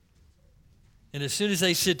And as soon as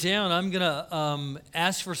they sit down, I'm going to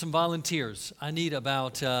ask for some volunteers. I need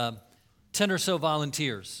about 10 or so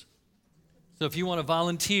volunteers. So if you want to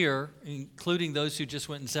volunteer, including those who just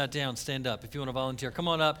went and sat down, stand up. If you want to volunteer, come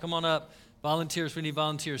on up. Volunteers, we need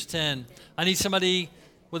volunteers, 10. I need somebody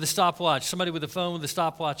with a stopwatch, somebody with a phone with a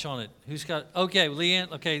stopwatch on it. Who's got, okay,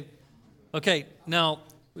 Leanne, okay. Now,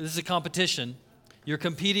 this is a competition. You're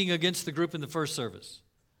competing against the group in the first service.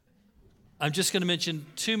 I'm just going to mention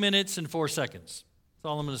 2 minutes and 4 seconds. That's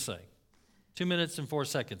all I'm going to say. 2 minutes and 4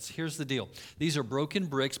 seconds. Here's the deal. These are broken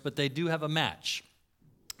bricks, but they do have a match.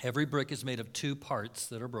 Every brick is made of 2 parts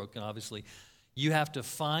that are broken, obviously. You have to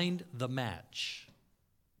find the match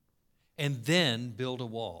and then build a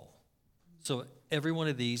wall. So every one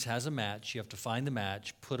of these has a match. You have to find the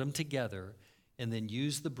match, put them together, and then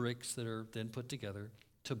use the bricks that are then put together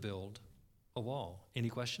to build a wall. Any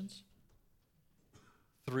questions?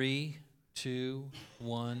 3, 2,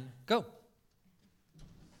 1, go.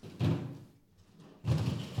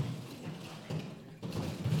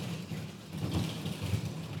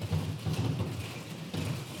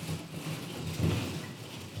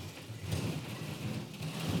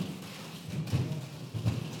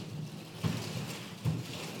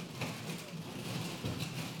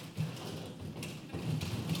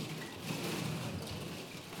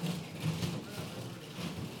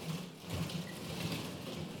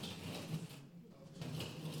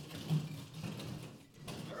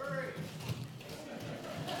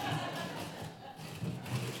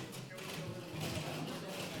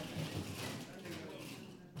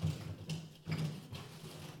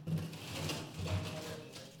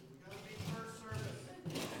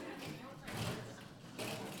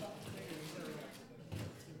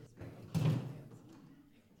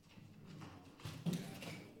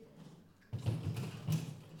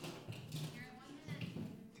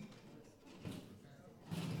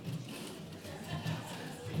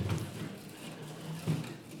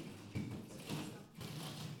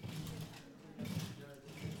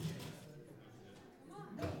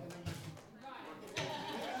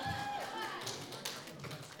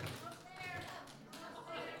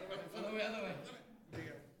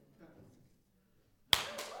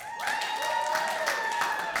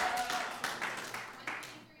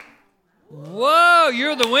 Whoa,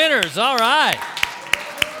 you're the winners. All right.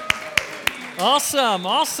 Awesome.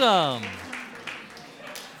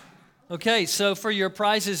 Okay, so for your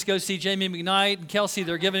prizes, go see Jamie McKnight and Kelsey.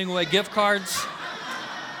 They're giving away gift cards.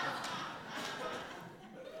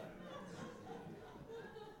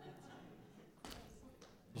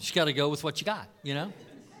 You just got to go with what you got, you know?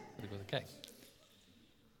 Okay.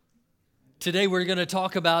 Today we're going to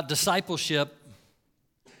talk about discipleship,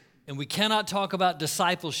 and we cannot talk about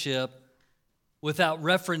discipleship without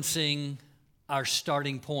referencing our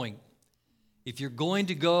starting point. If you're going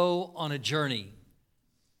to go on a journey,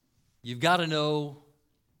 you've got to know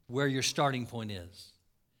where your starting point is.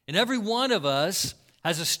 And every one of us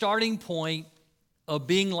has a starting point of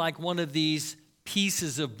being like one of these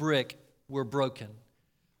pieces of brick. We're broken.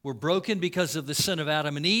 We're broken because of the sin of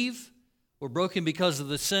Adam and Eve. We're broken because of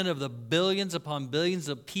the sin of the billions upon billions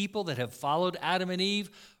of people that have followed Adam and Eve,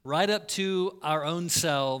 right up to our own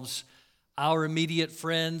selves, our immediate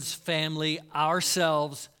friends, family,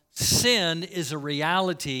 ourselves. Sin is a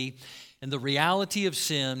reality, and the reality of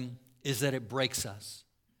sin is that it breaks us.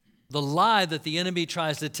 The lie that the enemy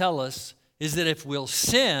tries to tell us is that if we'll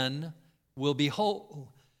sin, we'll be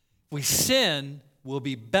whole. If we sin, we'll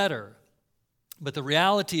be better. But the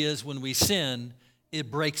reality is when we sin, it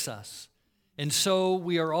breaks us. And so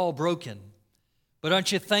we are all broken. But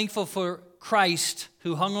aren't you thankful for Christ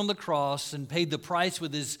who hung on the cross and paid the price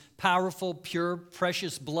with his powerful, pure,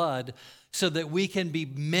 precious blood so that we can be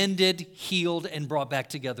mended, healed, and brought back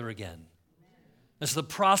together again? As the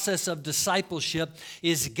process of discipleship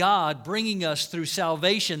is God bringing us through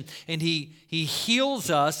salvation, and He heals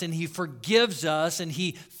us, and He forgives us, and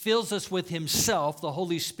He fills us with Himself, the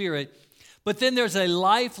Holy Spirit. But then there's a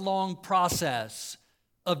lifelong process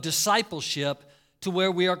of discipleship to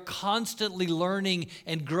where we are constantly learning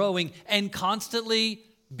and growing and constantly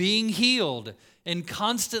being healed and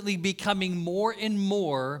constantly becoming more and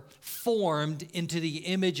more formed into the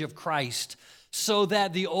image of Christ, so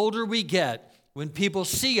that the older we get, when people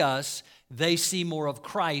see us, they see more of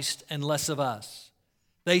Christ and less of us.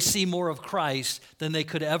 They see more of Christ than they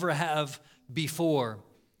could ever have before.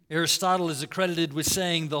 Aristotle is accredited with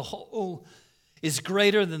saying the whole is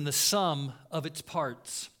greater than the sum of its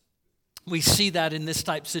parts. We see that in this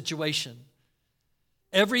type situation.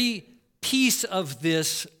 Every piece of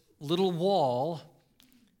this little wall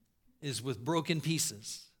is with broken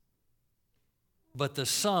pieces, but the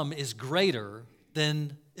sum is greater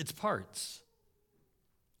than its parts.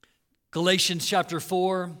 Galatians chapter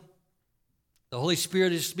 4, the Holy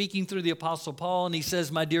Spirit is speaking through the Apostle Paul, and he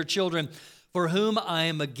says, "My dear children, for whom I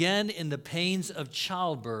am again in the pains of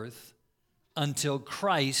childbirth until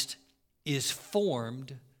Christ is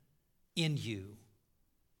formed in you."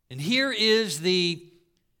 And here is the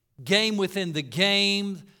game within the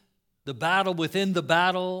game, the battle within the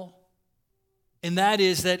battle, and that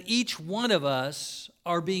is that each one of us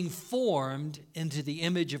are being formed into the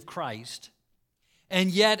image of Christ. And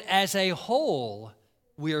yet, as a whole,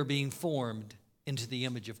 we are being formed into the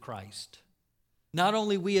image of Christ. Not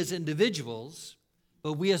only we as individuals,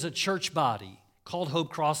 but we as a church body called Hope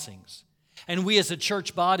Crossings. And we as a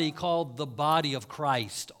church body called the body of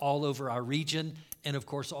Christ all over our region and, of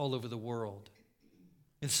course, all over the world.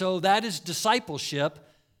 And so that is discipleship,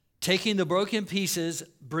 taking the broken pieces,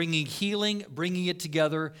 bringing healing, bringing it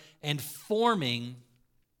together, and forming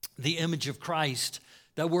the image of Christ.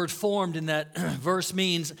 That word formed in that verse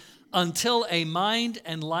means until a mind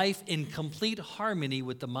and life in complete harmony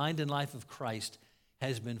with the mind and life of Christ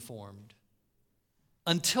has been formed.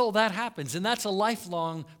 Until that happens, and that's a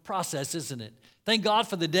lifelong process, isn't it? Thank God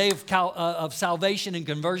for the day of salvation and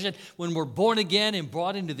conversion when we're born again and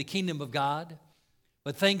brought into the kingdom of God.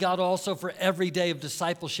 But thank God also for every day of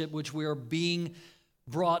discipleship, which we are being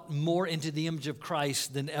brought more into the image of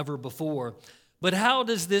Christ than ever before. But how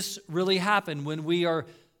does this really happen when we are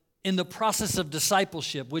in the process of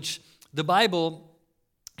discipleship, which the Bible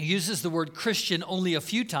uses the word Christian only a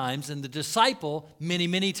few times and the disciple many,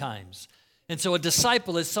 many times. And so a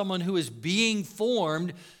disciple is someone who is being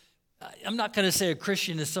formed. I'm not going to say a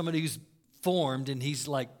Christian is somebody who's formed and he's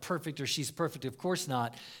like perfect or she's perfect. Of course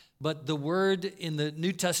not. But the word in the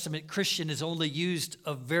New Testament, Christian, is only used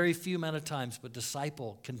a very few amount of times, but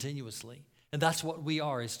disciple continuously. And that's what we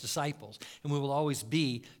are as disciples. And we will always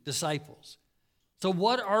be disciples. So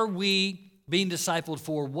what are we being discipled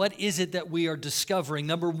for? What is it that we are discovering?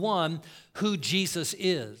 Number one, who Jesus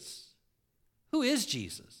is. Who is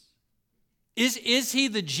Jesus? Is he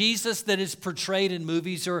the Jesus that is portrayed in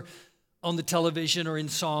movies or on the television or in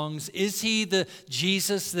songs? Is he the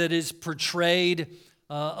Jesus that is portrayed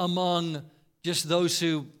among just those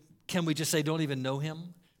who, can we just say, don't even know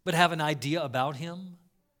him, but have an idea about him?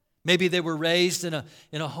 Maybe they were raised in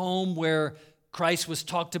a home where Christ was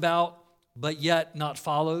talked about, but yet not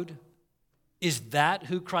followed. Is that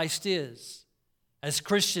who Christ is? As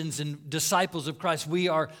Christians and disciples of Christ, we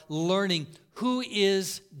are learning who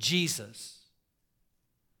is Jesus.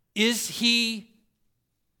 Is he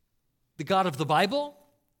the God of the Bible?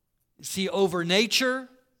 Is he over nature?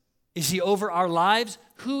 Is he over our lives?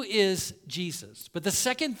 Who is Jesus? But the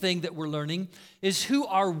second thing that we're learning is who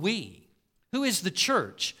are we? Who is the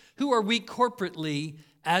church? Who are we corporately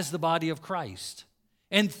as the body of Christ?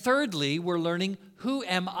 And thirdly, we're learning who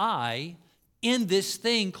am I in this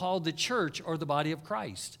thing called the church or the body of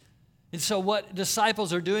Christ? And so what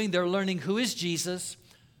disciples are doing, they're learning who is Jesus,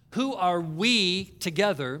 who are we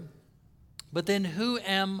together, but then who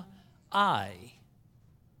am I?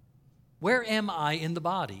 Where am I in the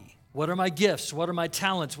body? What are my gifts? What are my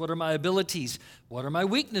talents? What are my abilities? What are my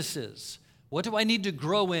weaknesses? What do I need to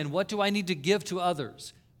grow in? What do I need to give to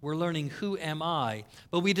others? We're learning who am I.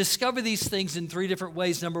 But we discover these things in three different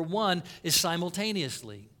ways. Number one is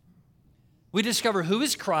simultaneously. We discover who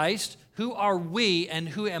is Christ, who are we, and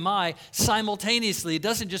who am I simultaneously. It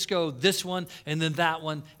doesn't just go this one and then that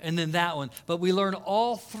one and then that one, but we learn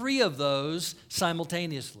all three of those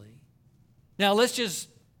simultaneously. Now let's just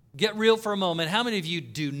get real for a moment. How many of you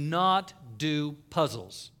do not do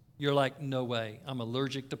puzzles? You're like, no way, I'm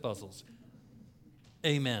allergic to puzzles.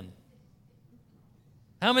 Amen.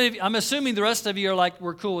 How many of you, I'm assuming the rest of you are like,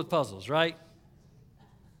 we're cool with puzzles, right?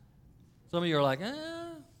 Some of you are like,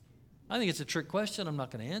 I think it's a trick question. I'm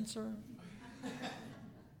not going to answer.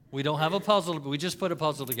 We don't have a puzzle, but we just put a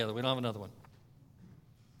puzzle together. We don't have another one.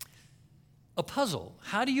 A puzzle.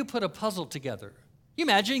 How do you put a puzzle together? You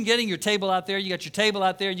imagine getting your table out there. You got your table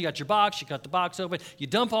out there. You got your box. You cut the box open. You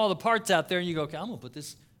dump all the parts out there, and you go, okay, I'm going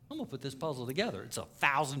to put this puzzle together. It's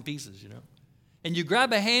 1,000 pieces, you know. And you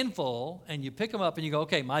grab a handful, and you pick them up, and you go,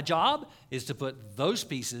 okay, my job is to put those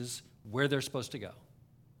pieces where they're supposed to go.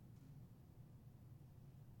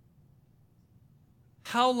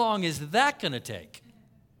 How long is that going to take?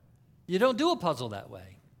 You don't do a puzzle that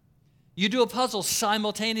way. You do a puzzle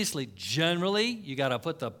simultaneously. Generally, you got to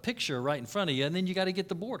put the picture right in front of you, and then you got to get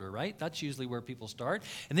the border, right? That's usually where people start.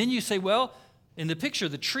 And then you say, well, in the picture,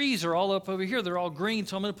 the trees are all up over here. They're all green,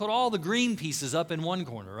 so I'm going to put all the green pieces up in one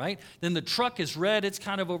corner, right? Then the truck is red. It's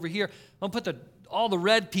kind of over here. I'm going to put all the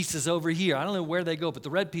red pieces over here. I don't know where they go, but the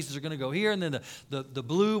red pieces are going to go here, and then the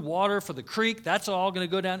blue water for the creek, that's all going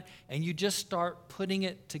to go down, and you just start putting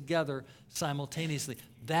it together simultaneously.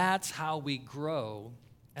 That's how we grow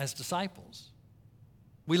as disciples.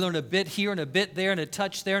 We learn a bit here and a bit there and a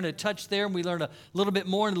touch there and a touch there, and we learn a little bit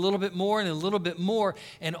more and a little bit more and a little bit more,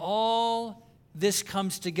 and all this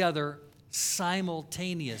comes together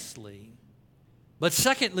simultaneously. But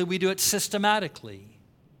secondly, we do it systematically.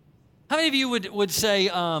 How many of you would say,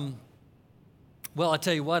 well, I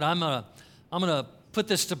tell you what, I'm gonna put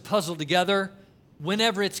this puzzle together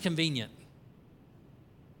whenever it's convenient?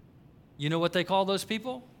 You know what they call those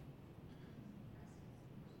people?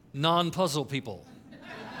 Non-puzzle people.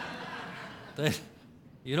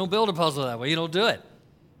 You don't build a puzzle that way. You don't do it.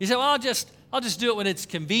 You say, well, I'll just do it when it's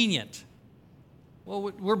convenient. Well,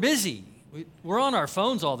 we're busy. We're on our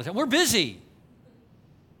phones all the time. We're busy.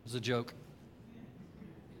 It was a joke.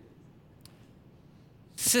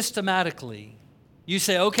 Systematically, you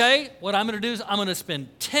say, okay, what I'm going to do is I'm going to spend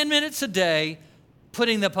 10 minutes a day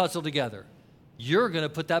putting the puzzle together. You're going to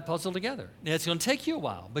put that puzzle together. Now, it's going to take you a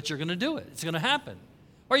while, but you're going to do it. It's going to happen.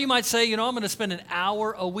 Or you might say, I'm going to spend an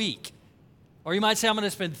hour a week. Or you might say, I'm going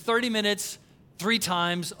to spend 30 minutes 3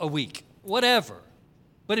 times a week. Whatever.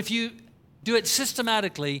 But if you do it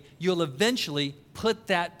systematically, you'll eventually put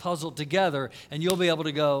that puzzle together, and you'll be able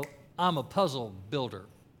to go, I'm a puzzle builder,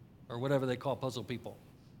 or whatever they call puzzle people.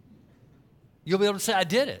 You'll be able to say, I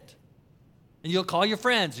did it. And you'll call your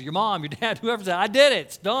friends, or your mom, your dad, whoever, say, I did it.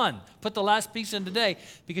 It's done. Put the last piece in today,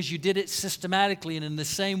 because you did it systematically. And in the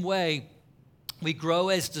same way, we grow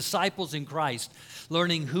as disciples in Christ,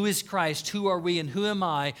 learning who is Christ, who are we, and who am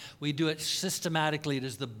I. We do it systematically. It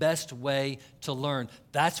is the best way to learn.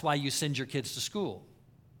 That's why you send your kids to school.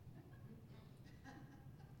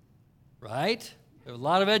 Right? There are a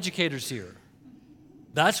lot of educators here.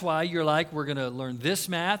 That's why you're like, we're going to learn this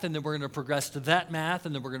math, and then we're going to progress to that math,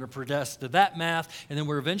 and then we're going to progress to that math, and then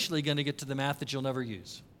we're eventually going to get to the math that you'll never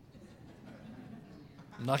use.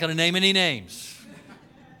 I'm not going to name any names.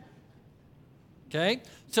 Okay?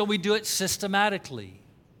 So we do it systematically.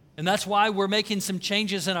 And that's why we're making some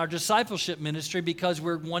changes in our discipleship ministry, because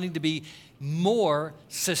we're wanting to be more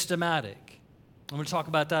systematic. I'm going to talk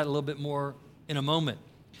about that a little bit more in a moment.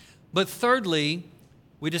 But thirdly,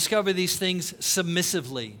 we discover these things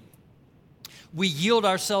submissively. We yield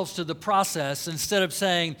ourselves to the process instead of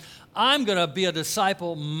saying, I'm going to be a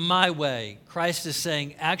disciple my way. Christ is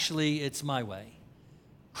saying, actually, it's my way.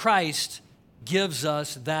 Christ gives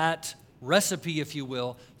us that recipe, if you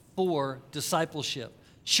will, for discipleship.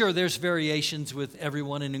 Sure, there's variations with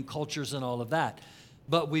everyone and in cultures and all of that.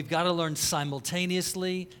 But we've got to learn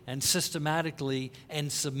simultaneously and systematically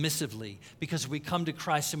and submissively, because we come to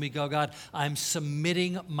Christ and we go, God, I'm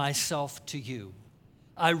submitting myself to you.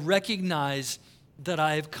 I recognize that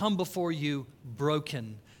I have come before you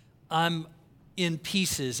broken. I'm in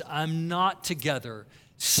pieces. I'm not together.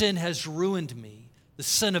 Sin has ruined me. The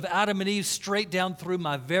sin of Adam and Eve straight down through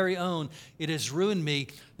my very own, it has ruined me.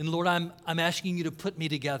 And Lord, I'm asking you to put me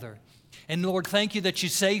together. And Lord, thank you that you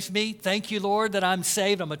saved me. Thank you, Lord, that I'm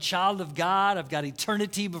saved. I'm a child of God. I've got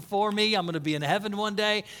eternity before me. I'm going to be in heaven one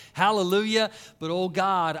day. Hallelujah. But oh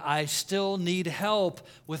God, I still need help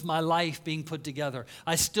with my life being put together.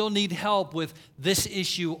 I still need help with this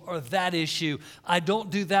issue or that issue. I don't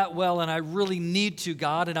do that well, and I really need to,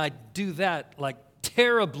 God, and I do that like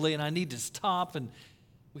terribly, and I need to stop. And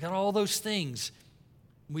we got all those things.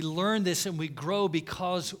 We learn this and we grow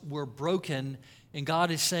because we're broken. And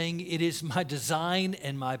God is saying, it is my design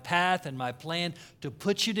and my path and my plan to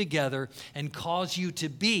put you together and cause you to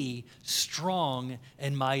be strong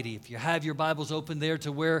and mighty. If you have your Bibles open there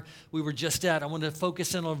to where we were just at, I want to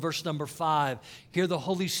focus in on verse number 5. Here the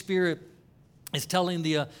Holy Spirit is telling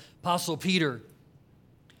the Apostle Peter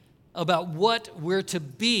about what we're to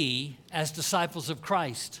be as disciples of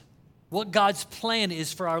Christ, what God's plan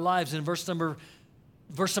is for our lives. In verse number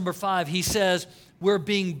 5, he says, we're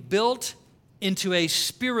being built into a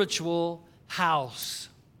spiritual house.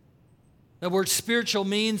 The word spiritual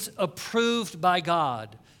means approved by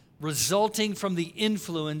God, resulting from the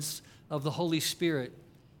influence of the Holy Spirit.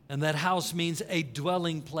 And that house means a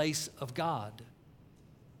dwelling place of God.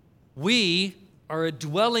 We are a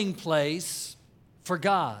dwelling place for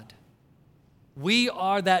God. We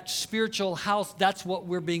are that spiritual house. That's what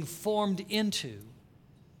we're being formed into.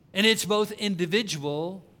 And it's both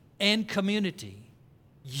individual and community.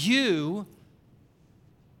 You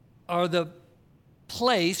are the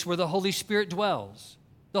place where the Holy Spirit dwells.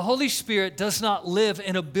 The Holy Spirit does not live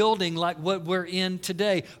in a building like what we're in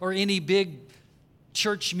today, or any big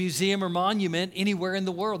church, museum, or monument anywhere in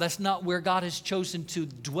the world. That's not where God has chosen to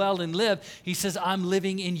dwell and live. He says, I'm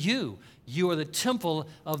living in you. You are the temple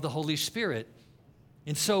of the Holy Spirit.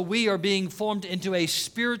 And so we are being formed into a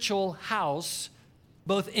spiritual house,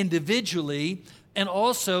 both individually and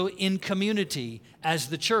also in community as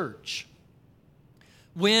the church.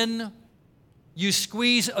 When you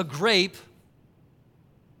squeeze a grape,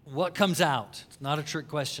 what comes out? It's not a trick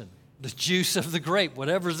question. The juice of the grape,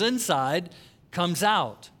 whatever's inside, comes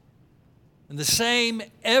out. And the same,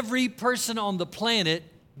 every person on the planet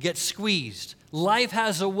gets squeezed. Life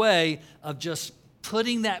has a way of just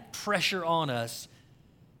putting that pressure on us.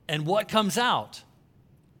 And what comes out?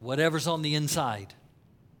 Whatever's on the inside.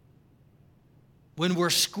 When we're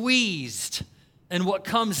squeezed and what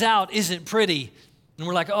comes out isn't pretty, and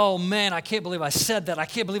we're like, oh man, I can't believe I said that. I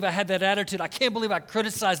can't believe I had that attitude. I can't believe I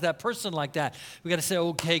criticized that person like that. We got to say,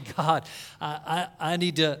 okay, God, I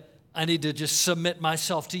need to just submit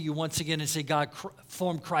myself to you once again and say, God,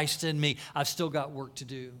 form Christ in me. I've still got work to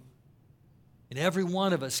do. And every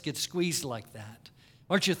one of us gets squeezed like that.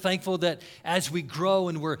 Aren't you thankful that as we grow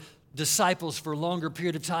and we're disciples for a longer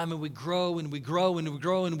period of time and we grow and we grow and we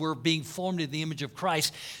grow and we're being formed in the image of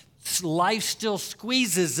Christ, life still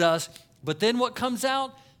squeezes us, but then what comes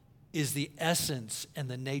out is the essence and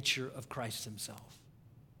the nature of Christ himself.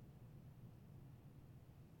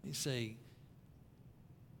 You say,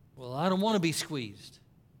 well, I don't want to be squeezed.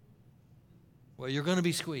 Well, you're going to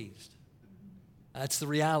be squeezed. That's the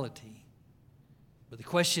reality. But the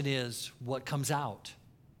question is, what comes out?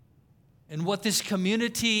 And what this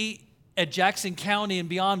community at Jackson County and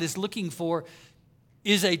beyond is looking for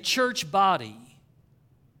is a church body,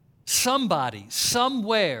 somebody,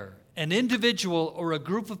 somewhere, an individual or a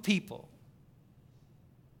group of people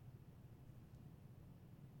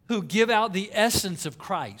who give out the essence of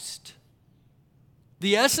Christ,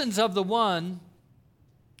 the essence of the one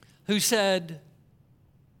who said,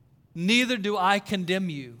 neither do I condemn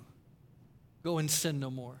you. Go and sin no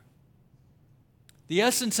more. The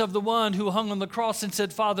essence of the one who hung on the cross and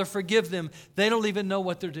said, Father, forgive them. They don't even know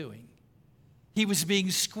what they're doing. He was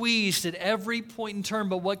being squeezed at every point in turn,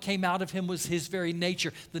 but what came out of him was his very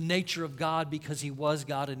nature, the nature of God, because he was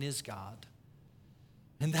God and is God.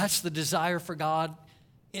 And that's the desire for God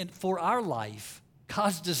and for our life.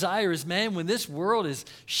 God's desire is, man, when this world is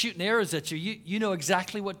shooting arrows at you, you know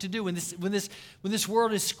exactly what to do. When this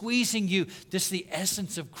world is squeezing you, just the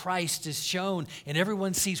essence of Christ is shown, and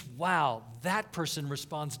everyone sees, wow, that person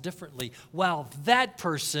responds differently. Wow, that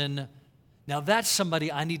person, now that's somebody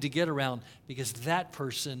I need to get around because that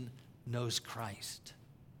person knows Christ.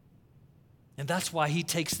 And that's why he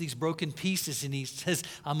takes these broken pieces and he says,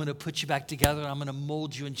 I'm going to put you back together, and I'm going to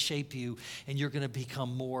mold you and shape you, and you're going to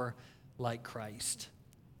become more like Christ.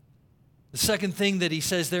 The second thing that he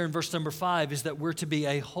says there in verse number 5 is that we're to be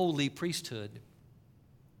a holy priesthood.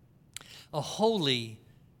 A holy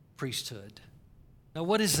priesthood. Now,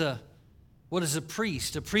 what is a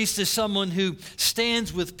priest? A priest is someone who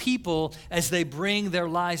stands with people as they bring their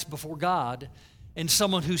lives before God, and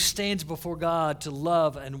someone who stands before God to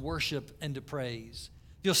love and worship and to praise.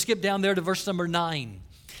 If you'll skip down there to verse number 9.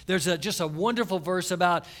 There's just a wonderful verse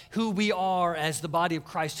about who we are as the body of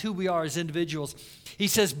Christ, who we are as individuals. He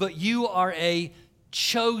says, but you are a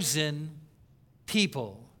chosen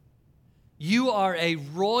people. You are a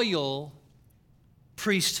royal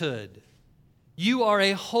priesthood. You are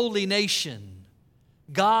a holy nation,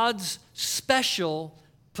 God's special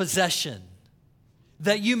possession,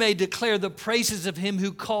 that you may declare the praises of him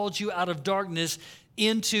who called you out of darkness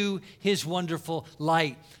into his wonderful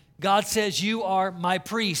light. God says, you are my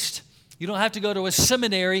priest. You don't have to go to a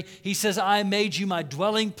seminary. He says, I made you my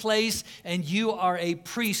dwelling place, and you are a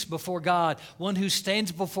priest before God, one who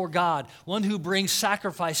stands before God, one who brings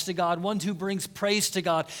sacrifice to God, one who brings praise to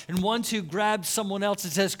God, and one who grabs someone else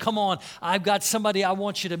and says, come on, I've got somebody I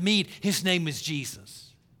want you to meet. His name is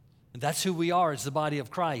Jesus. And that's who we are as the body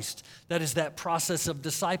of Christ. That is that process of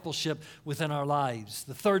discipleship within our lives.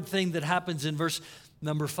 The third thing that happens in verse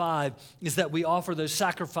number 5 is that we offer those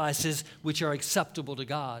sacrifices which are acceptable to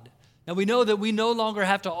God. Now we know that we no longer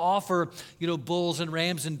have to offer, bulls and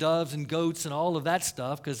rams and doves and goats and all of that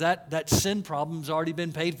stuff, because that sin problem's already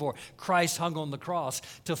been paid for. Christ hung on the cross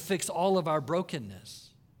to fix all of our brokenness.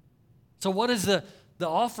 So what is the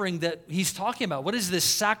offering that he's talking about? What is this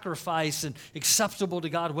sacrifice and acceptable to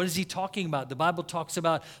God? What is he talking about? The Bible talks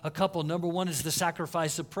about a couple. Number one is the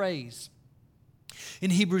sacrifice of praise. In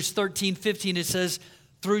Hebrews 13:15, it says,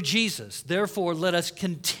 through Jesus, therefore, let us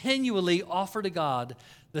continually offer to God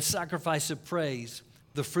the sacrifice of praise,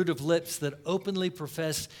 the fruit of lips that openly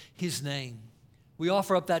profess his name. We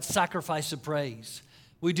offer up that sacrifice of praise.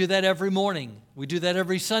 We do that every morning. We do that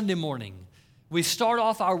every Sunday morning. We start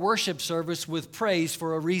off our worship service with praise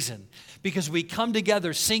for a reason, because we come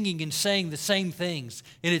together singing and saying the same things,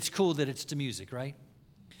 and it's cool that it's to music, right?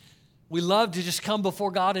 We love to just come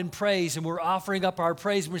before God in praise, and we're offering up our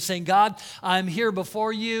praise. We're saying, God, I'm here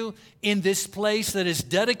before you in this place that is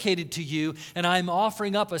dedicated to you, and I'm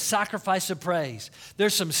offering up a sacrifice of praise.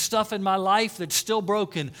 There's some stuff in my life that's still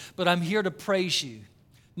broken, but I'm here to praise you.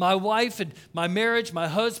 My wife and my marriage, my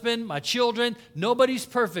husband, my children, nobody's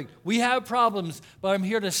perfect. We have problems, but I'm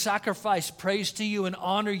here to sacrifice praise to you and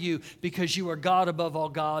honor you because you are God above all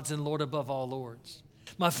gods and Lord above all lords.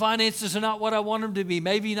 My finances are not what I want them to be,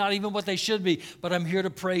 maybe not even what they should be, but I'm here to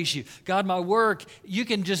praise you. God, my work, you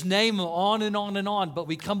can just name them on and on and on, but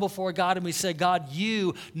we come before God and we say, God,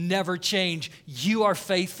 you never change. You are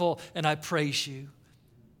faithful, and I praise you.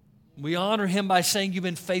 We honor him by saying you've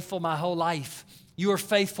been faithful my whole life. You were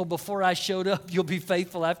faithful before I showed up. You'll be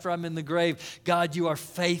faithful after I'm in the grave. God, you are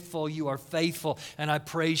faithful, and I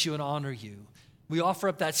praise you and honor you. We offer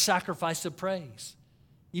up that sacrifice of praise.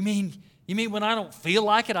 You mean when I don't feel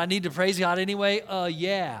like it, I need to praise God anyway?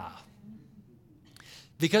 Yeah.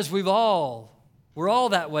 Because we're all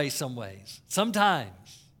that way some ways,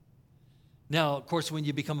 sometimes. Now, of course, when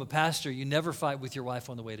you become a pastor, you never fight with your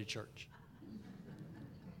wife on the way to church.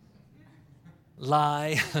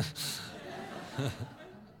 Lie.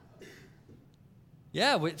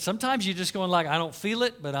 Yeah, sometimes you're just going like, I don't feel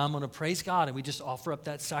it, but I'm going to praise God. And we just offer up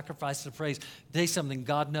that sacrifice of praise. Today, something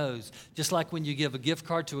God knows. Just like when you give a gift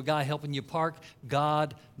card to a guy helping you park,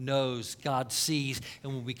 God knows, God sees.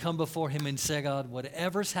 And when we come before him and say, God,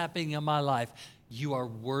 whatever's happening in my life, you are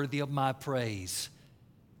worthy of my praise.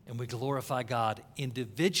 And we glorify God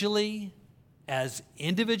individually, as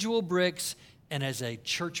individual bricks, and as a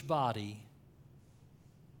church body.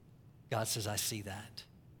 God says, I see that.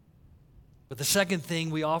 But the second thing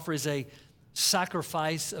we offer is a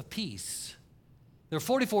sacrifice of peace. There are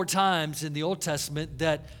 44 times in the Old Testament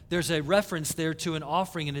that there's a reference there to an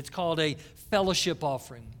offering, and it's called a fellowship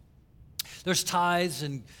offering. There's tithes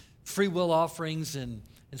and free will offerings and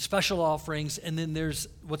special offerings, and then there's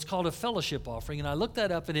what's called a fellowship offering. And I looked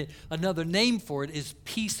that up, and another name for it is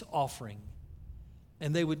peace offering.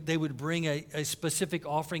 And they would bring a specific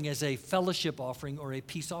offering as a fellowship offering or a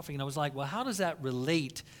peace offering. And I was like, well, how does that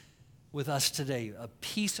relate with us today? A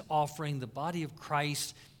peace offering, the body of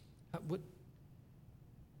Christ.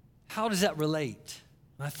 How does that relate?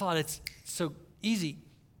 And I thought it's so easy.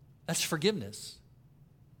 That's forgiveness.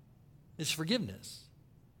 It's forgiveness.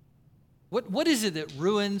 What is it that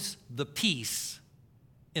ruins the peace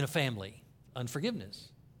in a family? Unforgiveness.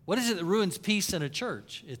 What is it that ruins peace in a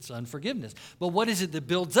church? It's unforgiveness. But what is it that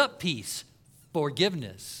builds up peace?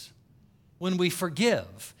 Forgiveness. When we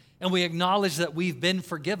forgive and we acknowledge that we've been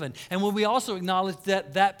forgiven, and when we also acknowledge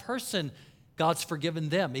that that person, God's forgiven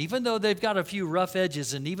them, even though they've got a few rough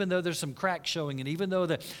edges, and even though there's some cracks showing, and even though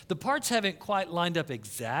the parts haven't quite lined up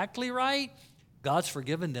exactly right, God's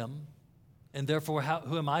forgiven them, and therefore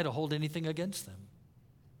who am I to hold anything against them?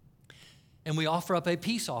 And we offer up a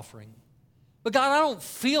peace offering. But God, I don't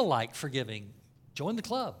feel like forgiving. Join the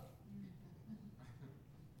club.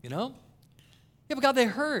 You know? Yeah, but God, they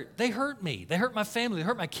hurt. They hurt me. They hurt my family. They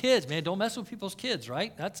hurt my kids. Man, don't mess with people's kids,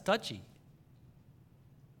 right? That's touchy.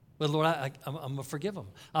 But Lord, I'm going to forgive them.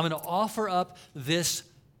 I'm going to offer up this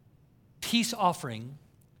peace offering,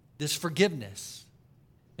 this forgiveness.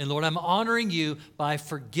 And Lord, I'm honoring you by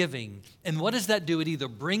forgiving. And what does that do? It either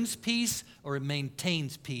brings peace or it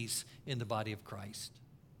maintains peace in the body of Christ.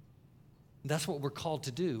 That's what we're called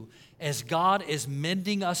to do. As God is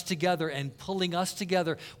mending us together and pulling us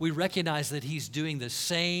together, we recognize that he's doing the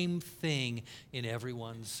same thing in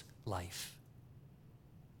everyone's life.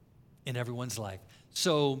 In everyone's life.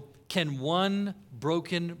 So can one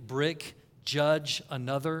broken brick judge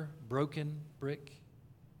another broken brick?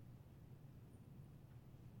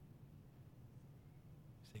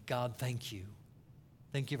 Say, God, thank you.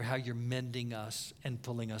 Thank you for how you're mending us and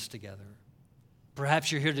pulling us together.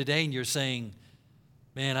 Perhaps you're here today and you're saying,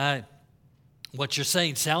 man, what you're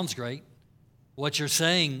saying sounds great. What you're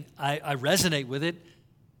saying, I resonate with it,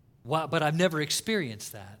 but I've never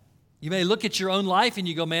experienced that. You may look at your own life and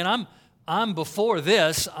you go, man, I'm before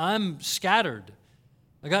this, I'm scattered.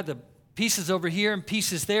 I got the pieces over here and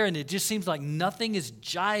pieces there, and it just seems like nothing is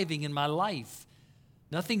jiving in my life.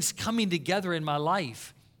 Nothing's coming together in my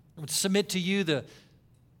life. I would submit to you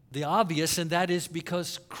the obvious, and that is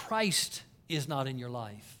because Christ is not in your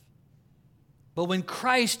life. But when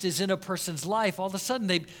Christ is in a person's life, all of a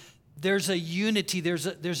sudden there's a unity,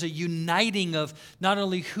 there's a uniting of not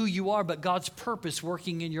only who you are, but God's purpose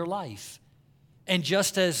working in your life. And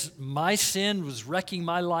just as my sin was wrecking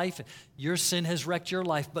my life, your sin has wrecked your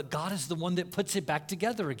life, but God is the one that puts it back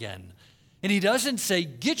together again. And he doesn't say,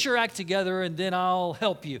 get your act together and then I'll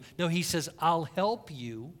help you. No, he says, I'll help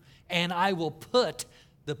you and I will put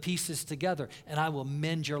the pieces together and I will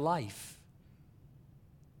mend your life.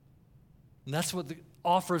 And that's what the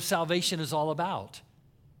offer of salvation is all about.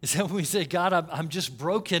 Is that when we say, God, I'm just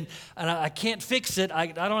broken and I can't fix it. I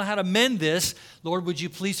don't know how to mend this. Lord, would you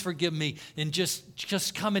please forgive me and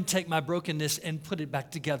just come and take my brokenness and put it back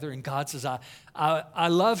together. And God says, I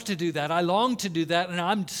love to do that. I long to do that. And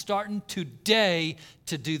I'm starting today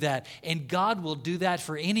to do that. And God will do that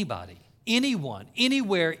for anybody, anyone,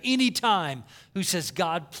 anywhere, anytime who says,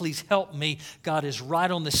 God, please help me. God is right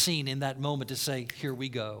on the scene in that moment to say, here we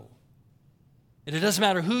go. And it doesn't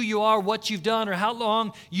matter who you are, what you've done, or how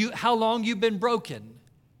long you've been broken.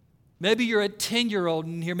 Maybe you're a 10-year-old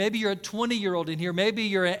in here. Maybe you're a 20-year-old in here. Maybe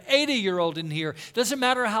you're an 80-year-old in here. It doesn't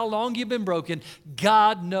matter how long you've been broken.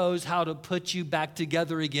 God knows how to put you back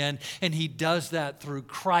together again. And he does that through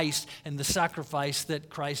Christ and the sacrifice that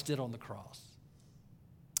Christ did on the cross.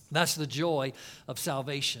 That's the joy of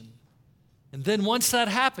salvation. And then once that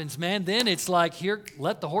happens, man, then it's like, here,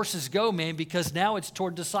 let the horses go, man, because now it's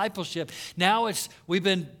toward discipleship. Now we've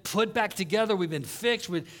been put back together. We've been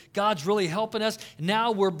fixed. God's really helping us.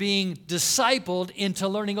 Now we're being discipled into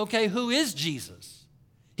learning, okay, who is Jesus?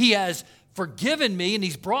 He has forgiven me and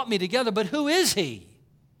he's brought me together, but who is he?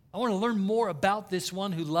 I want to learn more about this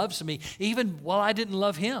one who loves me, even while I didn't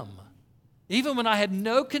love him. Even when I had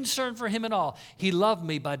no concern for him at all, he loved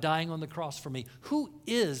me by dying on the cross for me. Who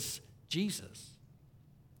is Jesus?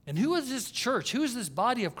 And who is this church? Who is this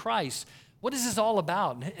body of Christ? What is this all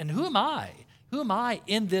about? And who am I? Who am I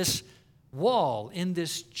in this wall, in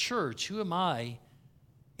this church? Who am I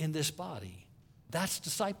in this body? That's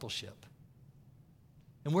discipleship.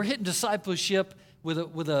 And we're hitting discipleship with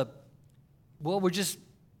we're just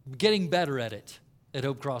getting better at it at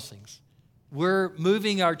Hope Crossings. We're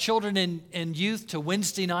moving our children and youth to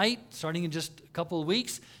Wednesday night, starting in just a couple of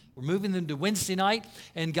weeks. We're moving them to Wednesday night.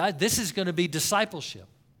 And guys, this is going to be discipleship.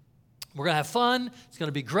 We're going to have fun. It's going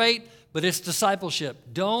to be great, but it's discipleship.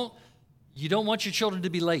 You don't want your children to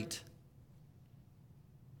be late.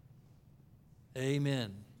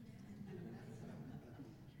 Amen.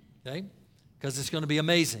 Okay? Because it's going to be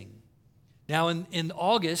amazing. Now, in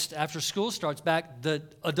August, after school starts back, the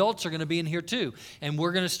adults are going to be in here too. And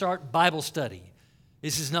we're going to start Bible study.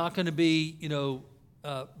 This is not going to be,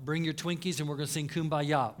 bring your Twinkies and we're going to sing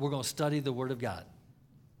Kumbaya. We're going to study the Word of God.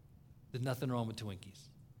 There's nothing wrong with Twinkies.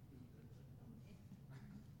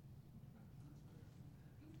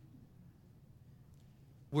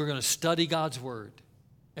 We're going to study God's Word.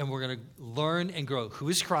 And we're going to learn and grow. Who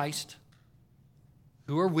is Christ?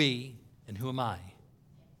 Who are we? And who am I?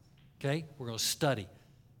 Okay? We're going to study.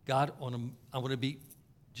 God, I want to be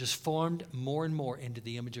just formed more and more into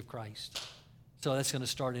the image of Christ. So that's going to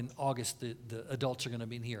start in August. The adults are going to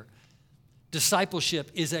be in here. Discipleship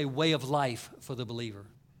is a way of life for the believer.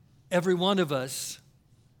 Every one of us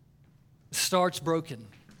starts broken,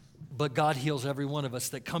 but God heals every one of us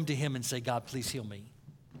that come to him and say, God, please heal me.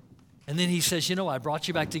 And then he says, I brought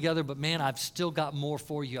you back together, but man, I've still got more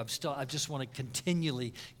for you. I just want to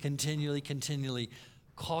continually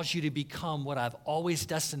cause you to become what I've always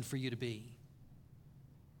destined for you to be.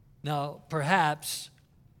 Now, perhaps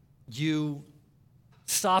you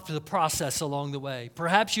stopped the process along the way.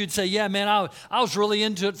 Perhaps you'd say, yeah, man, I was really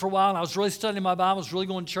into it for a while, and I was really studying my Bible, I was really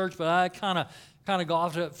going to church, but I kind of got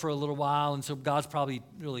off it for a little while, and so God's probably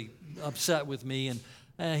really upset with me,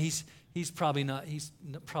 and he's probably not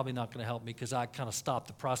going to help me because I kind of stopped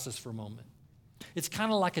the process for a moment. It's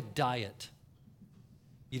kind of like a diet.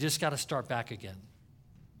 You just got to start back again.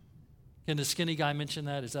 Can the skinny guy mention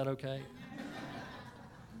that? Is that okay?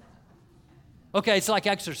 Okay, it's like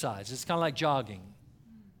exercise. It's kind of like jogging.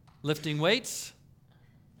 Lifting weights.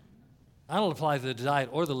 I don't apply to the diet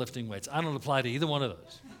or the lifting weights. I don't apply to either one of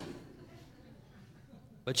those.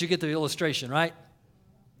 But you get the illustration, right?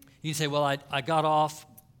 You say, well, I got off.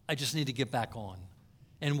 I just need to get back on.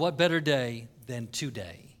 And what better day than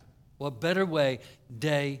today? What better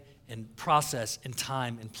day and process and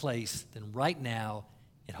time and place than right now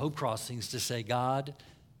at Hope Crossings to say, God,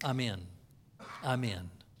 I'm in.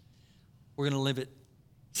 We're going to live it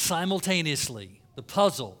simultaneously. The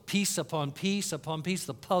puzzle, piece upon piece upon piece,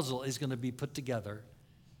 the puzzle is going to be put together.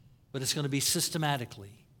 But it's going to be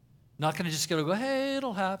systematically. Not going to just go, hey,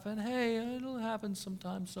 it'll happen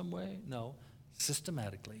sometime, some way. No,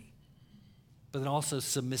 systematically. But then also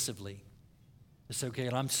submissively. It's okay,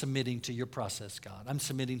 and I'm submitting to your process, God. I'm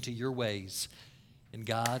submitting to your ways. And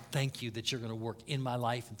God, thank you that you're going to work in my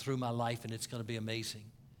life and through my life, and it's going to be amazing.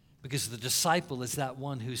 Because the disciple is that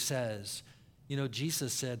one who says, you know,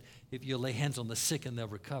 Jesus said, if you lay hands on the sick and they'll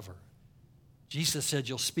recover. Jesus said,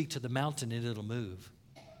 you'll speak to the mountain and it'll move.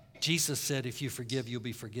 Jesus said, if you forgive, you'll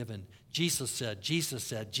be forgiven. Jesus said,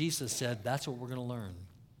 that's what we're going to learn.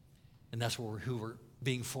 And that's who we're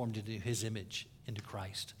being formed into his image, into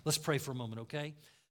Christ. Let's pray for a moment, okay?